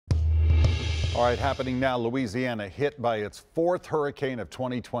All right, happening now, Louisiana hit by its fourth hurricane of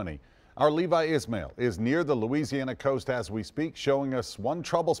 2020. Our Levi Ismail is near the Louisiana coast as we speak, showing us one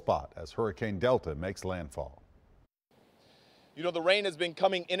trouble spot as Hurricane Delta makes landfall. You know, the rain has been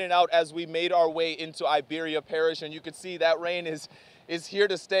coming in and out as we made our way into Iberia Parish, and you can see that rain is here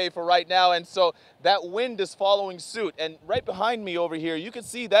to stay for right now. And so that wind is following suit. And right behind me over here, you can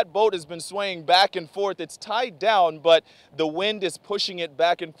see that boat has been swaying back and forth. It's tied down, but the wind is pushing it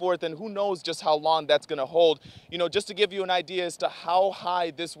back and forth, and who knows just how long that's going to hold. You know, just to give you an idea as to how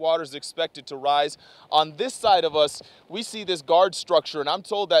high this water is expected to rise, on this side of us, we see this guard structure, and I'm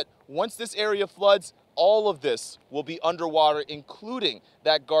told that once this area floods, all of this will be underwater, including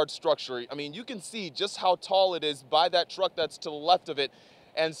that guard structure. I mean, you can see just how tall it is by that truck that's to the left of it.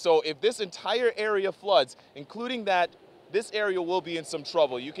 And so if this entire area floods, including that, this area will be in some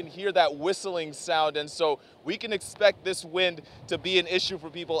trouble. You can hear that whistling sound. And so we can expect this wind to be an issue for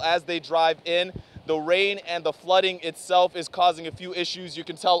people as they drive in. The rain and the flooding itself is causing a few issues. You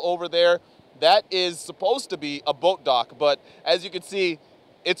can tell over there, that is supposed to be a boat dock, but as you can see,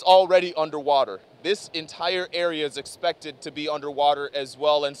 it's already underwater. This entire area is expected to be underwater as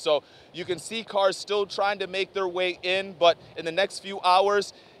well. And so you can see cars still trying to make their way in, but in the next few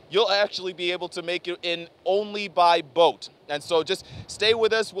hours, you'll actually be able to make it in only by boat. And so just stay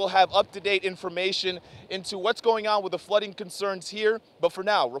with us. We'll have up-to-date information into what's going on with the flooding concerns here. But for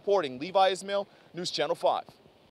now, reporting, Levi Ismail, News Channel 5.